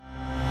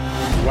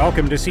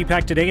Welcome to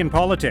CPAC Today in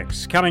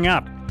Politics. Coming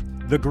up,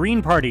 the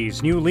Green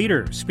Party's new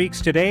leader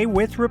speaks today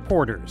with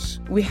reporters.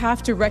 We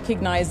have to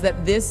recognize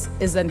that this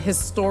is an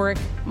historic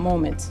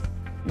moment.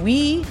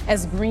 We,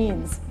 as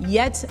Greens,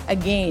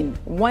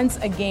 once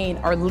again,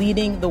 are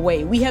leading the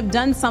way. We have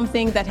done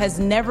something that has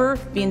never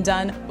been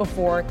done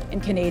before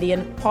in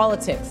Canadian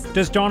politics.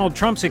 Does Donald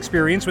Trump's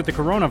experience with the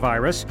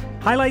coronavirus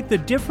highlight the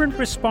different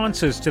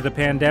responses to the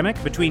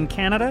pandemic between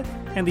Canada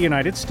and the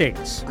United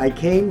States? I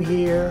came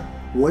here,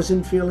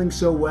 wasn't feeling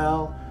so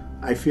well.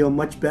 I feel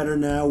much better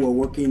now. We're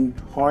working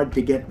hard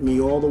to get me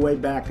all the way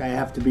back. I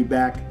have to be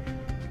back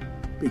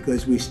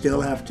because we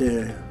still have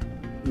to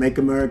make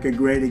America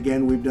great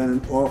again. We've done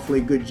an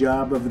awfully good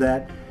job of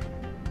that,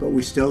 but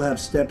we still have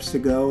steps to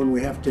go and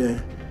we have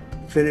to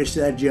finish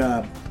that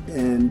job.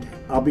 And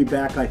I'll be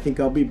back. I think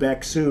I'll be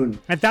back soon.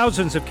 And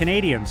thousands of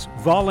Canadians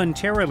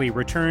voluntarily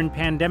returned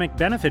pandemic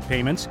benefit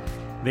payments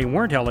they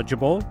weren't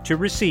eligible to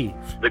receive.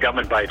 The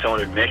government, by its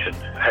own admission,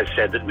 has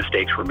said that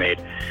mistakes were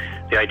made.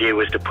 The idea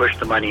was to push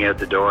the money out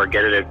the door,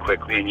 get it out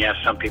quickly, and yes,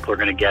 some people are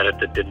going to get it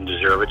that didn't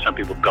deserve it. Some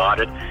people got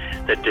it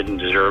that didn't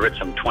deserve it.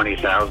 Some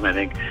 20,000, I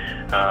think,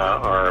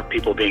 are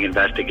people being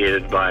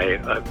investigated by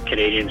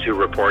Canadians who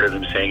reported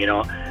them saying,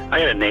 I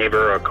had a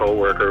neighbor or a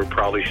co-worker who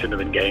probably shouldn't have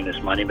been getting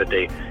this money, but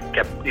they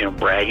kept,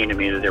 bragging to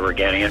me that they were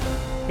getting it.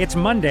 It's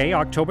Monday,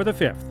 October the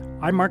 5th.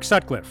 I'm Mark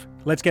Sutcliffe.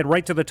 Let's get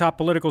right to the top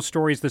political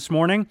stories this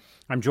morning.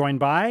 I'm joined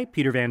by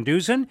Peter Van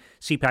Dusen,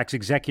 CPAC's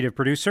executive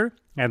producer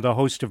and the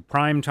host of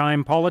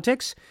Primetime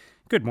Politics.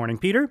 Good morning,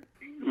 Peter.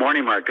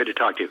 Morning, Mark. Good to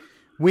talk to you.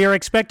 We are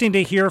expecting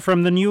to hear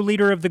from the new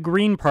leader of the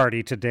Green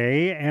Party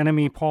today.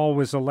 Annamie Paul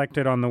was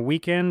elected on the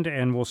weekend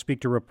and will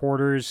speak to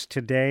reporters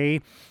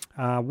today.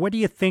 What do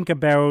you think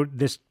about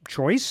this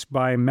choice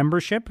by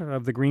membership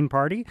of the Green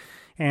Party?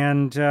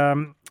 And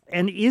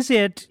is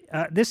it,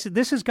 this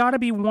has got to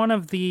be one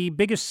of the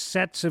biggest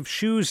sets of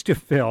shoes to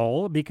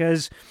fill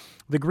because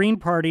the Green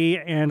Party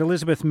and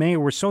Elizabeth May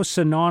were so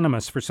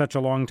synonymous for such a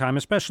long time,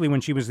 especially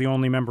when she was the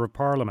only member of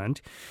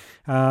Parliament.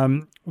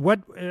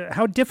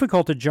 How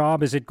difficult a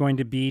job is it going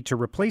to be to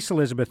replace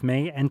Elizabeth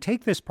May and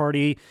take this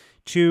party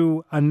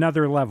to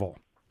another level?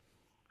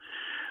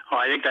 Oh,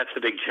 I think that's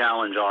the big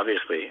challenge,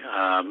 obviously.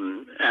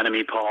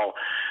 Annamie Paul,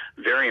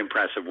 very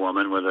impressive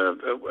woman with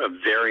a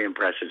very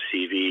impressive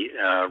CV,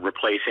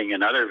 replacing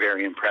another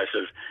very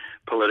impressive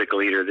political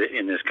leader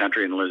in this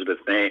country, in Elizabeth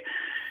May.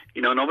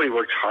 Nobody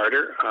works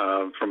harder,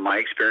 from my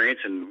experience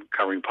in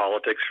covering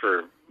politics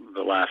for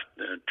the last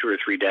 2 or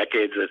 3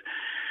 decades,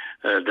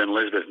 than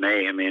Elizabeth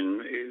May. I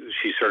mean,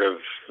 she sort of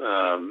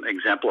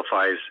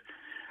exemplifies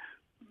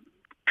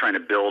trying to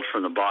build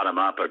from the bottom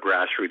up a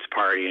grassroots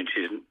party, and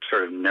she's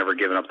sort of never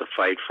given up the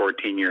fight.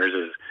 14 years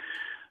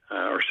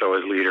or so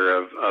as leader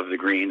of the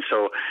Greens.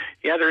 So,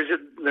 yeah,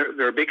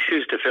 there are big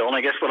shoes to fill, and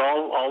I guess what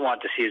I'll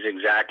want to see is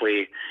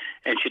exactly.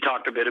 And she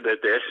talked a bit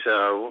about this.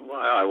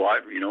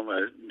 CPAC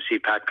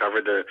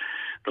covered the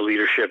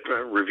leadership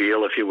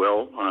reveal, if you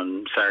will,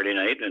 on Saturday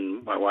night,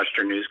 and I watched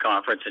her news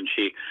conference, and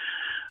she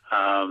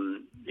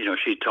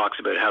talks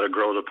about how to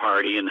grow the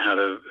party and how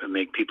to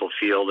make people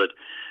feel that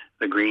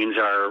the Greens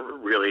are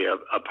really a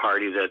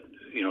party that,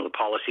 the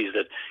policies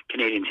that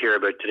Canadians hear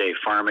about today,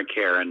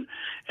 pharmacare and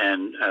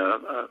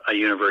a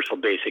universal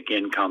basic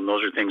income,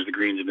 those are things the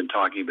Greens have been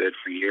talking about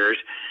for years.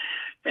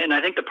 And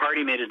I think the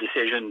party made a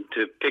decision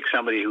to pick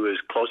somebody who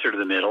was closer to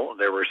the middle.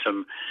 There were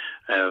some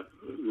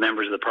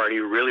members of the party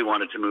who really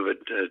wanted to move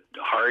it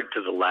hard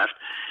to the left.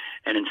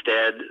 And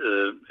instead,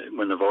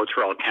 when the votes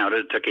were all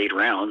counted, it took 8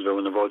 rounds, but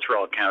when the votes were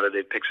all counted,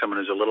 they picked someone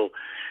who's a little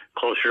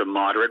closer to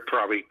moderate,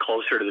 probably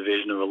closer to the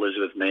vision of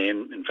Elizabeth May.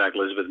 And in fact,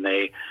 Elizabeth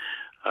May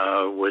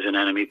was an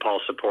Annamie Paul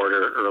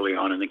supporter early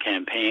on in the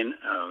campaign,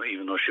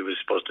 even though she was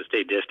supposed to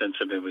stay distant.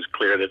 I mean, it was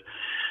clear that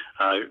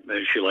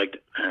she liked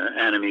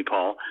Annamie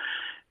Paul.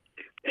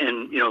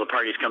 And, the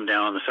party's come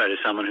down on the side of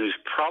someone who's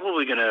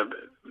probably going to,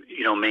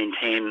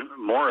 maintain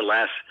more or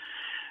less,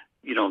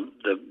 the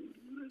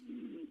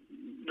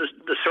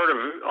sort of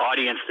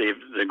audience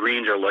the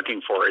Greens are looking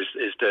for is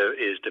to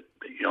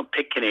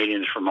pick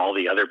Canadians from all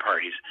the other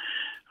parties.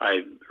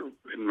 I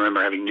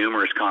remember having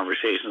numerous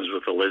conversations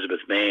with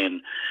Elizabeth May,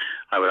 and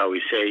I would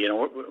always say,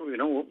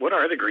 what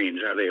are the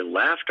Greens? Are they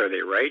left? Are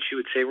they right? She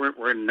would say,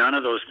 we're none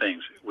of those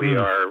things. We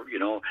are,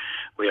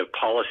 we have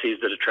policies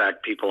that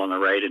attract people on the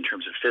right in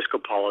terms of fiscal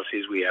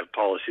policies. We have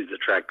policies that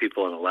attract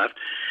people on the left.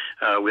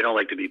 We don't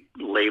like to be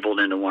labeled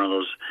into one of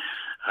those,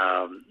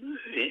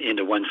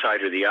 into one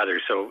side or the other.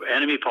 So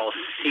Annamie Paul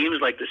seems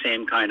like the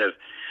same kind of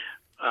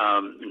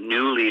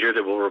new leader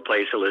that will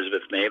replace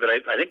Elizabeth May. But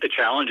I think the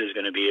challenge is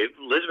going to be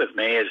Elizabeth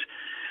May is,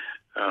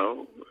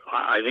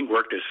 I think,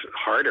 worked as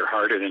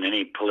harder than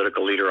any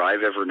political leader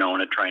I've ever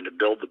known at trying to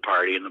build the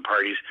party. And the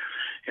party's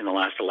in the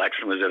last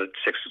election was at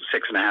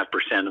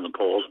 6.5% in the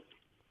polls.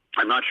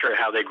 I'm not sure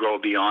how they grow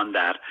beyond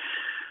that.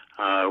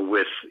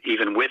 With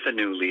a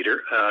new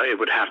leader, it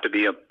would have to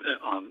be a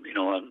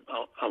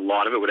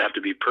lot of it would have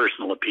to be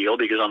personal appeal,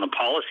 because on the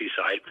policy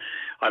side,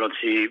 I don't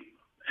see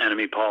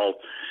Annamie Paul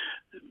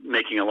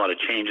making a lot of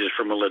changes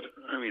from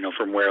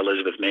where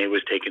Elizabeth May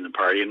was taking the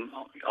party. And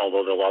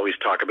although they'll always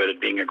talk about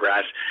it being a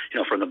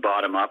from the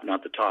bottom up,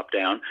 not the top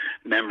down,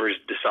 members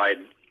decide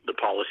the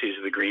policies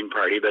of the Green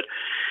Party. But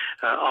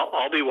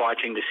I'll be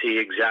watching to see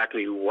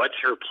exactly what's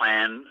her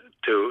plan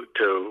to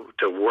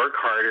work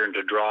harder and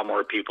to draw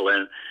more people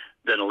in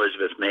than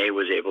Elizabeth May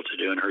was able to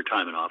do in her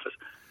time in office.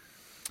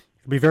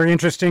 It'll be very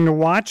interesting to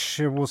watch.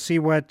 We'll see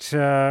what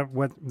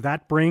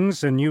that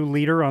brings, a new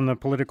leader on the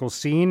political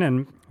scene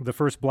and the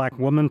first black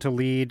woman to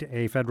lead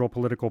a federal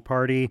political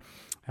party.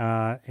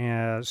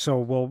 So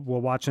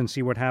we'll watch and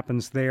see what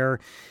happens there.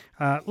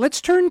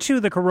 Let's turn to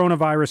the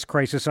coronavirus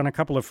crisis on a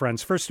couple of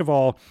fronts. First of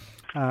all,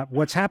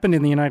 what's happened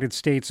in the United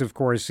States, of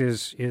course,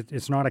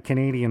 it's not a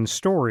Canadian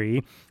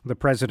story. The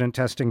president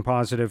testing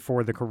positive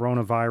for the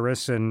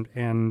coronavirus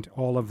and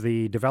all of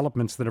the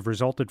developments that have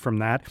resulted from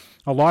that.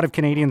 A lot of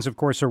Canadians, of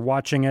course, are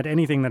watching it.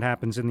 Anything that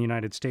happens in the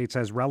United States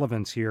has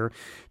relevance here.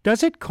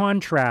 Does it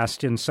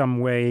contrast in some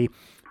way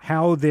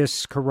how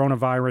this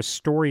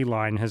coronavirus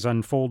storyline has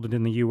unfolded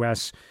in the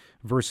U.S.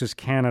 versus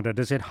Canada?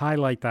 Does it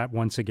highlight that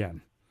once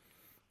again?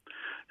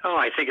 Oh,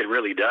 I think it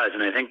really does.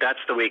 And I think that's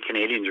the way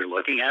Canadians are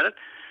looking at it.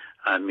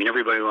 I mean,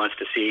 everybody wants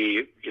to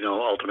see,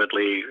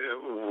 ultimately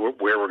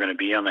where we're going to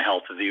be on the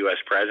health of the U.S.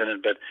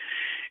 president, but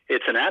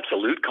it's an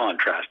absolute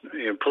contrast.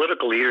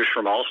 Political leaders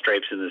from all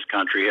stripes in this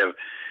country have,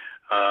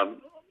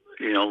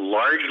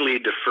 largely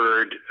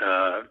deferred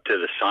to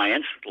the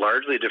science,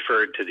 largely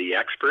deferred to the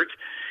experts,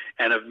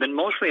 and have been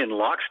mostly in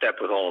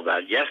lockstep with all of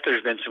that. Yes,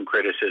 there's been some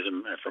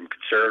criticism from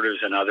conservatives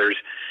and others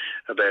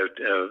about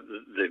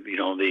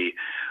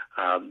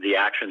the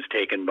actions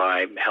taken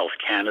by Health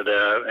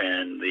Canada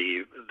and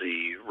the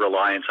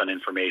reliance on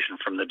information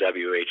from the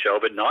WHO,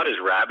 but not as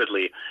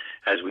rapidly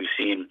as we've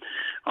seen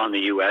on the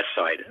U.S.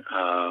 side.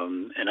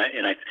 And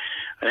I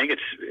think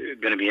it's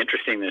going to be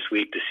interesting this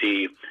week to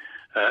see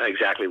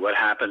exactly what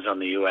happens on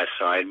the U.S.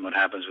 side and what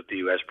happens with the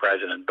U.S.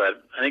 president.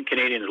 But I think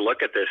Canadians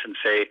look at this and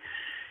say,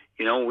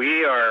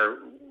 we are,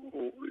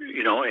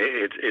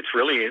 it's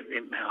really,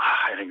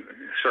 I think,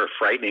 sort of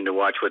frightening to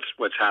watch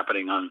what's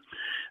happening on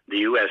the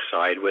U.S.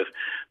 side with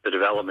the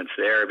developments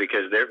there,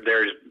 because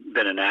there's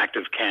been an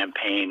active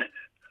campaign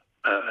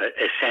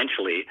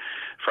essentially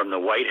from the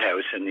White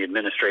House and the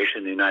administration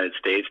in the United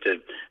States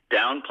to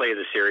downplay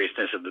the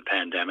seriousness of the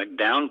pandemic,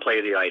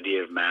 downplay the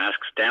idea of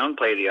masks,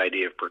 downplay the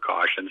idea of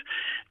precautions,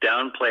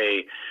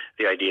 downplay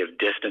the idea of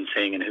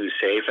distancing and who's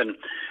safe. And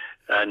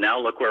now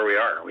look where we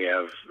are. We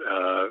have,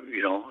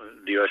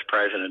 the U.S.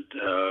 president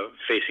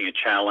facing a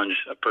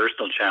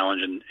personal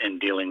challenge in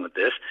dealing with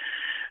this.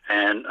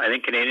 And I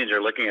think Canadians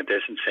are looking at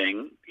this and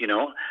saying,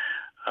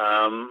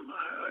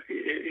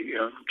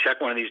 check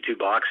one of these two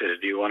boxes.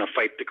 Do you want to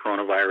fight the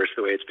coronavirus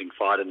the way it's being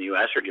fought in the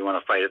U.S., or do you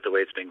want to fight it the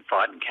way it's being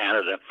fought in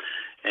Canada?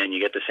 And you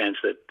get the sense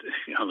that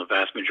the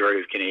vast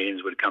majority of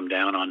Canadians would come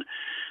down on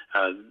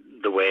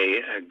the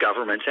way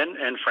governments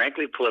and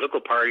frankly political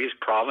parties,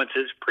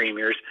 provinces,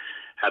 premiers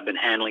have been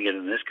handling it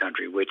in this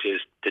country, which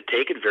is to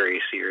take it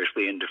very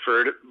seriously and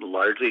defer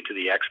largely to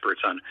the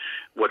experts on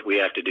what we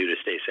have to do to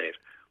stay safe.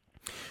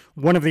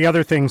 One of the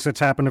other things that's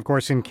happened, of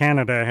course, in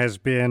Canada has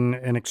been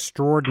an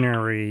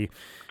extraordinary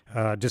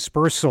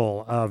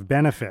dispersal of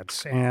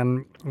benefits.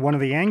 And one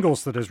of the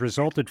angles that has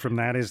resulted from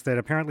that is that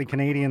apparently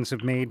Canadians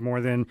have made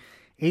more than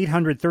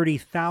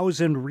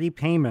 830,000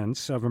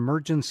 repayments of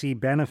emergency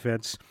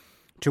benefits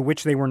to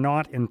which they were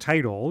not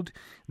entitled.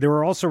 There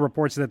are also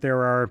reports that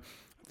there are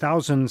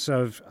thousands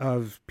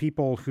of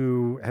people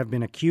who have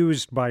been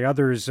accused by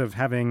others of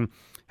having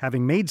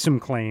made some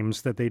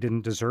claims that they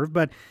didn't deserve.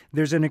 But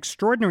there's an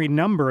extraordinary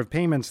number of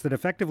payments that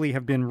effectively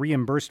have been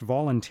reimbursed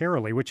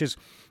voluntarily, which is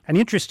an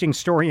interesting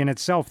story in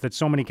itself that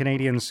so many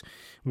Canadians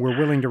were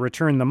willing to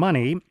return the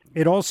money.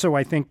 It also,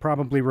 I think,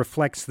 probably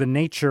reflects the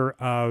nature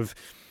of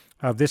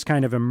this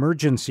kind of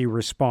emergency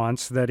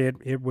response, that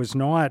it was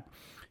not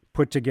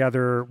put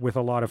together with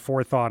a lot of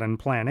forethought and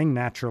planning,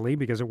 naturally,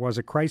 because it was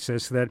a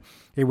crisis, that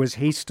it was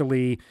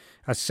hastily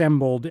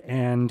assembled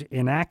and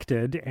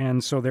enacted,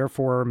 and so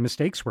therefore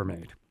mistakes were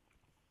made.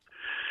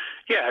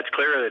 Yeah, it's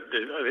clear that,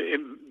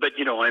 but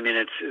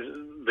it's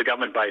the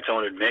government by its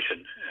own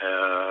admission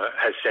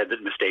has said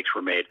that mistakes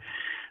were made.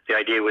 The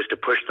idea was to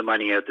push the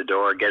money out the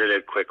door, get it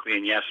out quickly,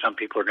 and yes, some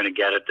people are going to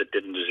get it that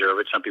didn't deserve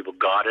it. Some people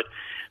got it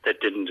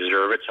that didn't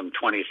deserve it. Some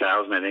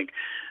 20,000, I think,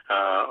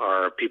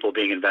 are people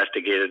being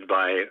investigated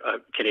by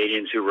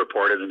Canadians who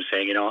reported them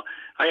saying,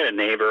 I had a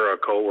neighbor or a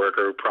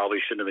coworker who probably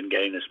shouldn't have been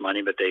getting this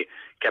money, but they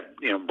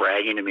kept,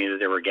 bragging to me that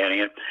they were getting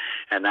it,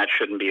 and that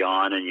shouldn't be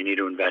on, and you need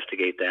to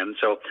investigate them.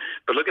 So,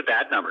 but look at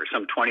that number,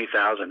 some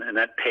 20,000, and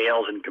that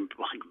pales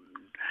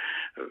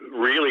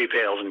really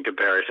pales in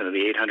comparison to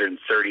the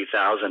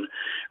 830,000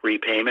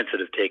 repayments that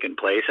have taken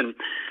place. And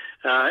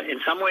in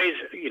some ways,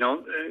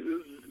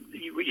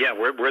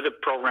 were the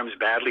programs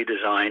badly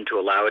designed to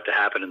allow it to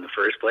happen in the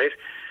first place?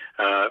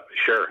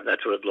 Sure,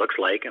 that's what it looks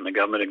like, and the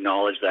government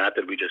acknowledged that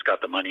we just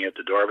got the money out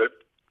the door. But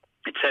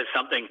it says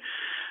something,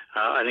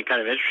 I think,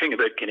 kind of interesting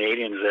about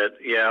Canadians that,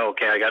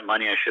 I got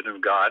money I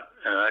shouldn't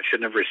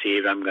have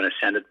received. I'm going to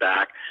send it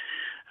back.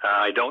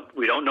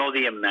 We don't know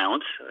the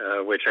amounts,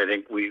 which I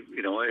think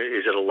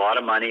is it a lot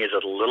of money? Is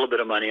it a little bit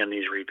of money on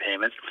these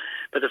repayments?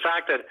 But the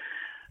fact that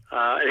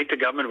I think the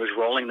government was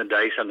rolling the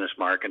dice on this,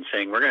 Mark, and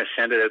saying we're going to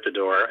send it out the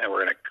door, and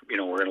we're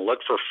going to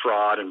look for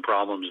fraud and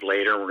problems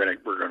later. We're going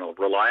to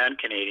rely on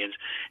Canadians,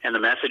 and the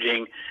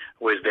messaging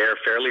was there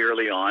fairly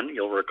early on.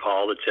 You'll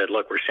recall that said,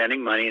 "Look, we're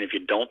sending money, and if you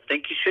don't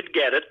think you should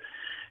get it,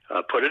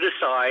 put it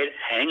aside,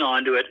 hang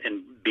on to it,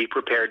 and be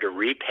prepared to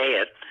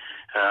repay it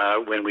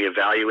when we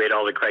evaluate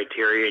all the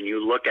criteria." And you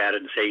look at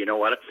it and say, "You know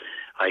what?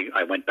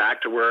 I went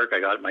back to work. I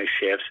got my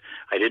shifts.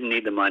 I didn't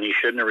need the money.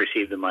 Shouldn't have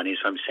received the money,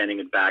 so I'm sending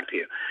it back to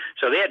you."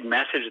 So they had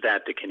messaged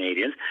that to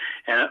Canadians,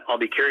 and I'll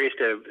be curious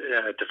to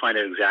find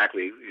out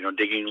exactly,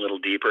 digging a little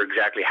deeper,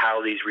 exactly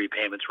how these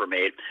repayments were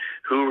made,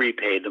 who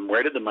repaid them,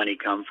 where did the money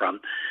come from.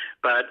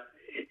 But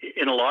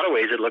in a lot of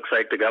ways, it looks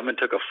like the government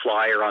took a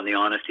flyer on the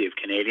honesty of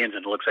Canadians,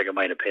 and it looks like it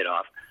might have paid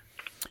off.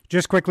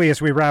 Just quickly,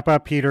 as we wrap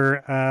up,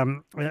 Peter,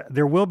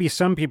 there will be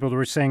some people who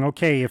are saying,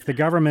 okay, if the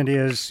government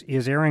is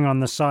erring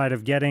on the side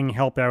of getting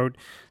help out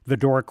the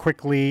door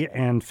quickly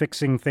and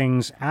fixing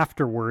things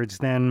afterwards,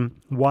 then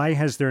why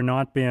has there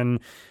not been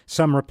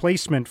some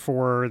replacement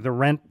for the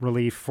rent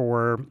relief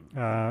for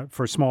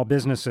small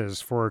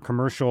businesses, for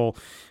commercial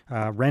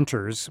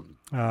renters?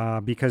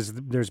 Because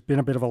there's been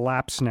a bit of a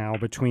lapse now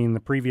between the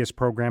previous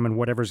program and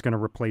whatever's going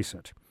to replace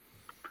it.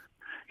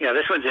 Yeah,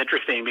 this one's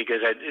interesting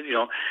because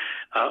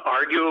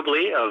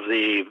arguably of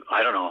the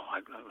I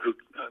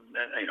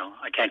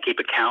can't keep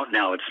a count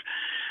now. It's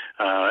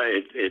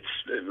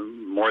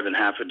more than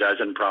half a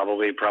dozen,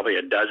 probably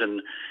a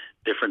dozen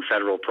different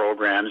federal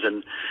programs,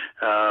 and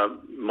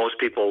most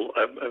people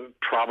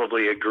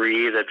probably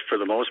agree that for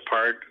the most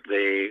part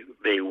they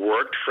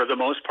worked. For the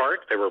most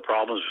part, there were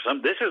problems with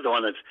some. This is the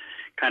one that's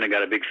kind of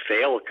got a big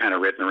fail kind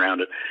of written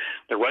around it.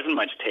 There wasn't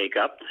much take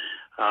up.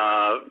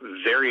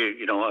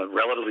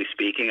 Relatively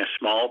speaking, a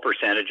small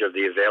percentage of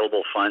the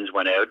available funds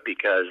went out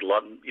because,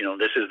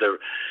 this is the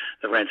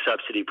rent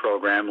subsidy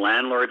program.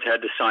 Landlords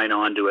had to sign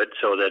on to it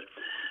so that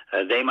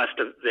they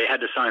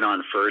had to sign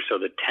on first so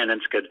that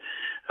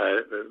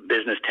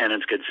business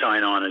tenants could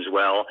sign on as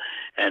well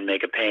and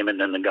make a payment.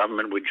 Then the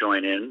government would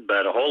join in.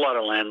 But a whole lot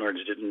of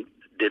landlords didn't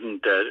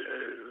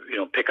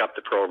pick up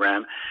the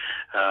program.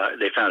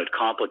 They found it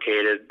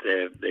complicated.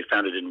 They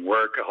found it didn't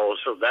work.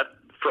 So that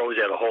froze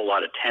out a whole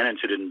lot of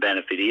tenants who didn't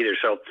benefit either.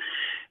 So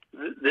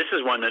this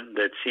is one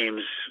that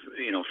seems,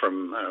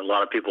 from a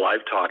lot of people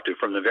I've talked to,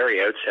 from the very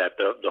outset,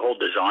 the whole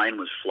design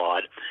was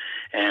flawed,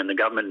 and the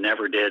government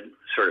never did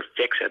sort of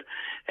fix it.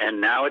 And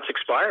now it's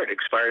expired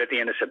at the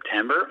end of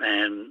September,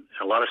 and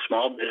a lot of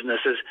small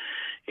businesses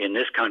in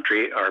this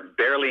country are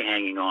barely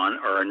hanging on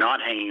or are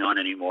not hanging on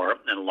anymore.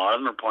 And a lot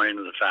of them are pointing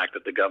to the fact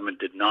that the government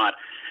did not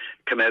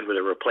come out with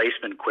a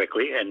replacement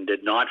quickly and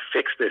did not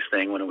fix this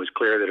thing when it was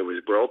clear that it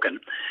was broken,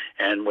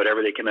 and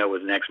whatever they come out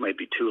with next might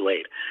be too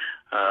late.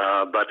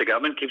 But the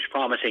government keeps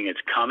promising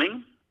it's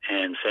coming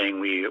and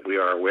saying we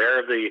are aware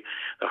of the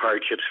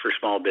hardships for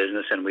small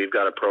business and we've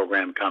got a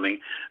program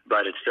coming,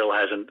 but it still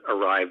hasn't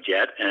arrived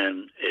yet.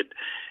 And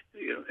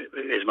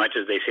as much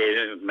as they say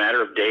in a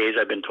matter of days,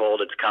 I've been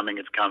told it's coming.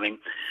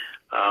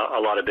 A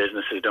lot of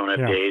businesses don't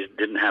have days,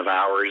 didn't have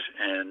hours,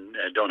 and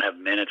don't have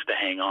minutes to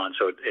hang on.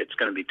 So it's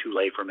going to be too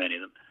late for many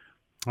of them.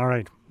 All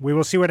right. We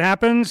will see what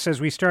happens as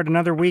we start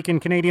another week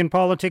in Canadian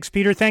politics.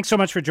 Peter, thanks so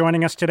much for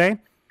joining us today.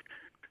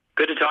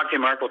 Good to talk to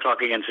you, Mark. We'll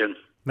talk again soon.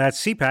 That's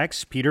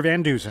CPAC's Peter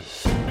Van Dusen.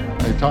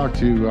 I talked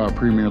to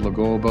Premier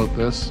Legault about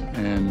this,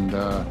 and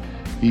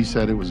he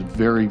said it was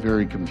very,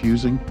 very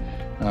confusing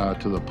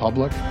to the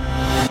public.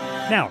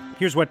 Now,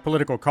 here's what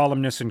political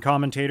columnists and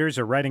commentators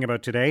are writing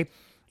about today.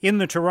 In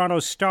the Toronto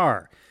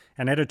Star,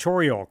 an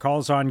editorial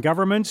calls on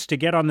governments to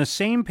get on the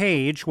same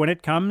page when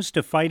it comes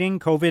to fighting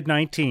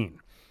COVID-19.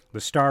 The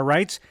Star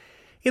writes,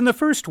 "In the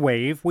first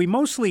wave, we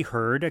mostly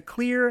heard a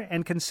clear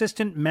and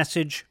consistent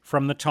message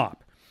from the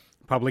top.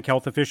 Public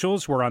health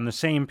officials were on the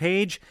same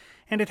page,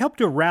 and it helped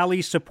to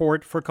rally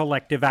support for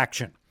collective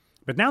action.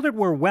 But now that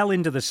we're well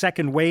into the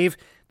second wave,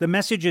 the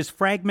message is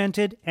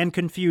fragmented and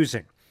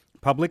confusing.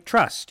 Public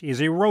trust is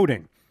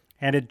eroding,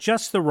 and at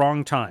just the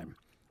wrong time.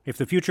 If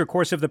the future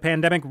course of the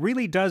pandemic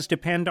really does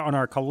depend on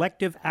our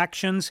collective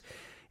actions,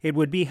 it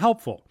would be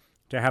helpful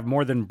to have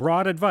more than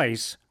broad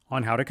advice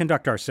on how to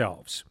conduct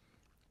ourselves."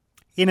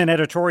 In an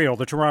editorial,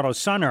 the Toronto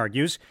Sun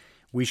argues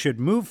we should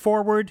move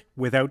forward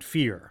without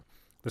fear.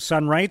 The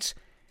Sun writes,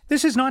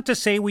 "This is not to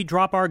say we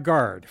drop our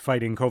guard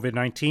fighting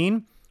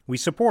COVID-19. We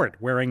support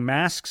wearing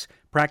masks,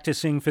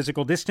 practicing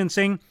physical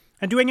distancing,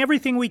 and doing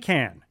everything we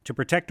can to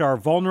protect our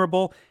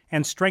vulnerable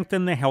and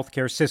strengthen the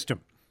healthcare system.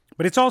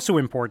 But it's also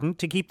important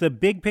to keep the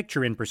big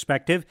picture in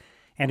perspective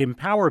and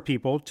empower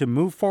people to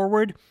move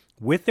forward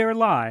with their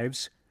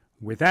lives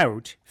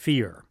without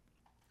fear."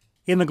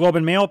 In the Globe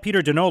and Mail,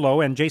 Peter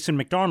Donolo and Jason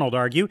McDonald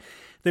argue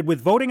that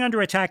with voting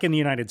under attack in the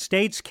United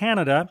States,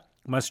 Canada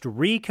must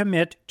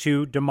recommit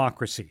to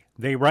democracy.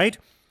 They write,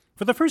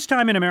 "For the first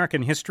time in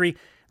American history,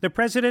 the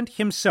president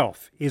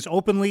himself is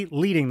openly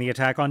leading the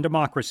attack on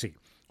democracy.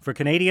 For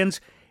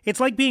Canadians, it's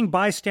like being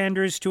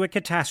bystanders to a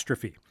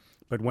catastrophe.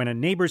 But when a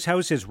neighbor's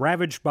house is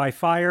ravaged by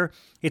fire,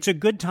 it's a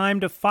good time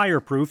to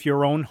fireproof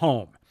your own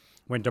home.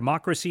 When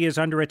democracy is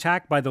under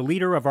attack by the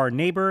leader of our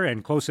neighbor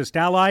and closest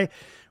ally,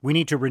 we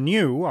need to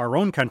renew our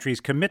own country's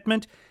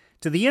commitment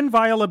to the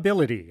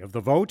inviolability of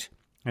the vote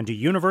and to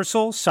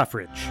universal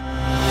suffrage.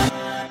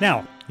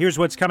 Now, here's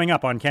what's coming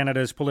up on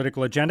Canada's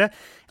political agenda.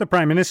 The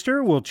Prime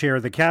Minister will chair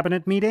the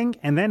Cabinet meeting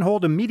and then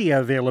hold a media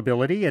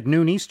availability at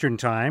noon Eastern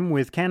Time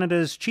with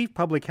Canada's Chief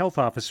Public Health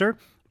Officer,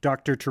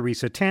 Dr.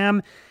 Theresa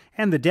Tam,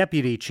 and the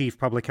Deputy Chief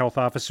Public Health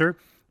Officer,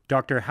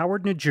 Dr.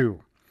 Howard Najou.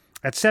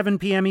 At 7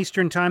 p.m.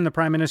 Eastern Time, the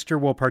Prime Minister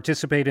will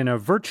participate in a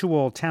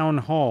virtual town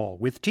hall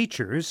with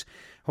teachers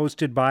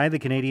hosted by the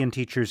Canadian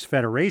Teachers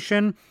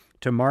Federation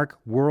to mark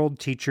World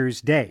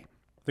Teachers' Day.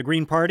 The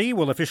Green Party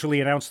will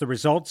officially announce the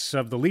results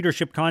of the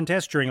leadership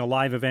contest during a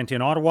live event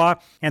in Ottawa,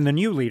 and the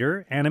new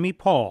leader, Annamie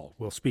Paul,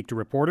 will speak to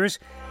reporters.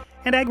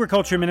 And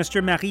Agriculture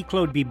Minister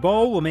Marie-Claude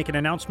Bibeau will make an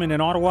announcement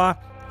in Ottawa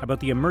about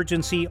the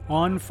Emergency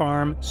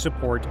On-Farm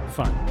Support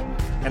Fund.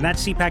 And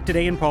that's CPAC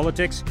Today in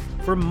Politics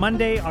for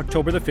Monday,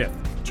 October the 5th.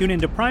 Tune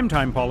into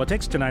Primetime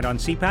Politics tonight on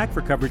CPAC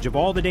for coverage of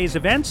all the day's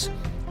events.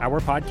 Our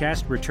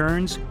podcast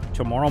returns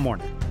tomorrow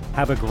morning.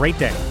 Have a great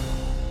day.